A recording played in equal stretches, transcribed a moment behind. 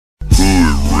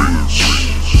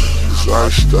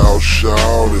iced out,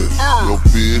 shout it. Your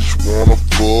bitch wanna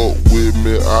fuck with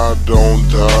me, I don't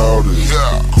doubt it.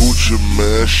 Gucci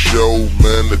man show,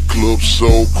 man, the club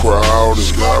so crowded.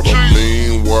 Got a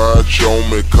mean watch on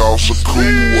me, cost a cool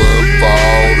and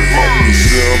bought it. The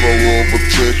center of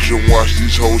attention, watch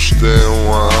these hoes stand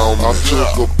around me. I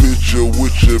took a picture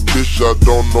with your bitch, I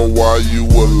don't know why you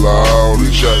allowed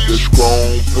it. Got this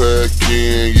strong pack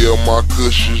in, yeah, my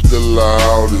cushion's the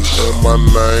loudest. And my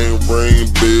name ring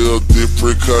bell,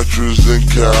 different countries and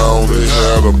counties.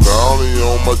 Had a bounty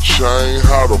on my chain,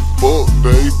 how the fuck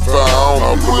they found it?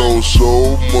 I blow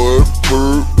so much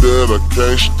perp that I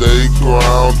can't stay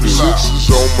grounded. Sixes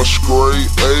on my straight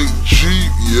 8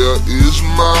 Jeep, yeah, it's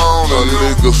mounted. A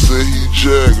nigga say he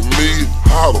jacked me,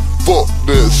 how the fuck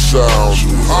that sound?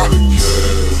 200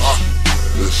 cash,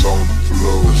 it's on the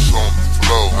floor, it's on the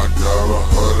floor. I got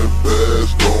 100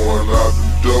 bags going out the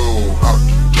door,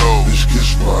 Bitch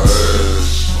kiss my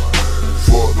ass,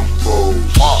 fuck them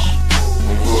foes.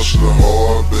 I'm hustling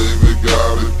hard, baby,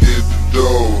 gotta get the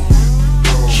dough.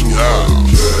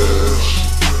 200 cash,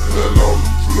 and on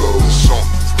the floor, it's on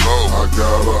the floor. I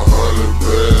got 100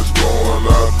 bags going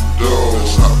out the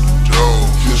door,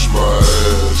 kiss my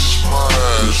ass,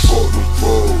 just fuck them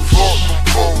foes.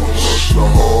 I'm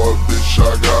hustling hard, bitch,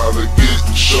 I gotta get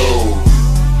the dough.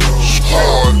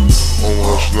 I'm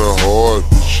hustling hard,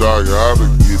 bitch, I gotta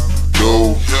get the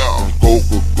dough. I'm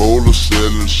Coca-Cola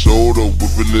selling soda,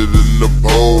 whipping it in the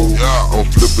bowl. I'm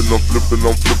flipping,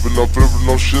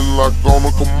 I'm shitting like on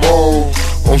a commode.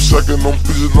 I'm sacking, I'm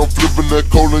piecing, I'm flipping that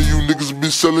cola, you niggas be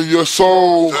selling your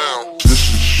soul. This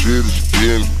shit is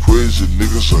getting crazy,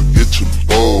 niggas are getting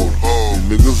bold.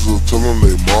 Niggas are telling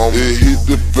they mom, it hit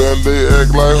the fan, they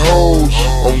act like hoes.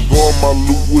 I'm going my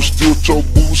loot with steel toe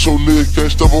boots, so niggas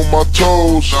can't step on my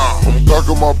toes. I'm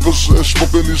cocking my pistol and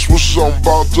smoking these switches, I'm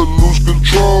about to lose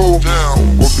control.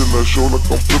 I'm working that show like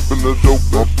I'm flipping the dope,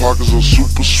 my pockets are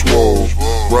super swole.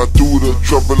 Right through the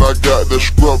trap and I got that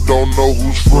scrub, don't know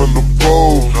who's from the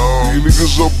pole. These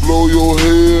niggas will blow your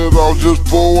head off just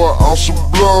for an ounce of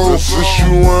blow. Since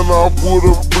you ran off with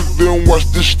a brick, then watch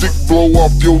this stick blow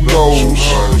off your nose.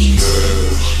 200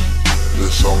 cash,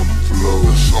 it's on the floor,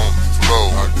 it's on the floor.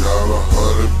 I got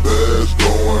 100 bags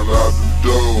going out the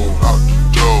door,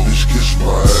 Bitch kiss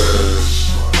my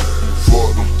ass,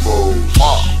 fuck them foes.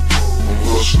 I'm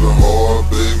hustling hard,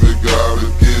 baby, gotta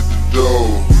get the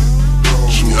dough.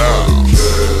 200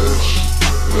 cash,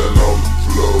 and on the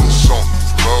floor, it's on the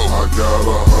floor. I got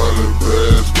 100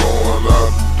 bags going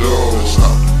out the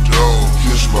door,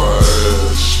 kiss my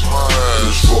ass,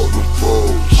 just fuck them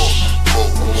foes. I'm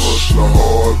hustling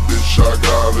hard, bitch, I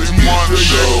gotta get the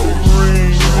dough.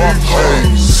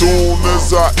 Hey, soon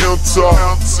as I enter,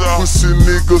 pussy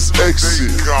niggas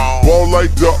exit. Ball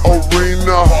like the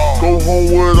arena, go home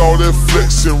with all that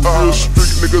flexing. Real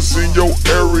street niggas in your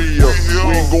area,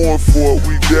 we ain't going for it,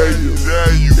 we dare you.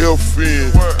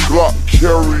 FN, Glock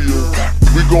carrier,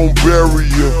 we gon' bury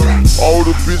you. All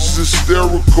the bitches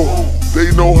hysterical,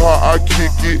 they know how I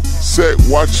kick it. Sack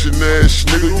watching ass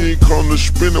nigga, you ain't come to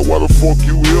spin it, why the fuck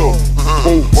you here?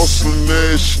 Oh, hustling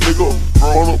ass nigga,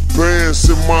 100 bands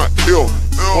in my ear,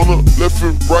 on the left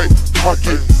and right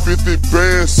pocket, 50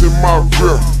 bands in my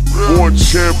rear. Born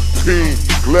champion,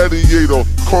 gladiator,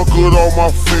 conquered all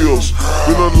my fields.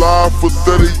 Been alive for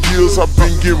 30 years, I've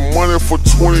been getting money for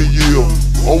 20 years.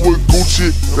 I'm with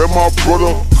Gucci, that my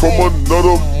brother from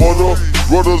another mother.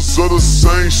 Brothers of the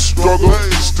same struggle,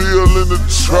 still in the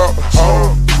trap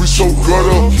house.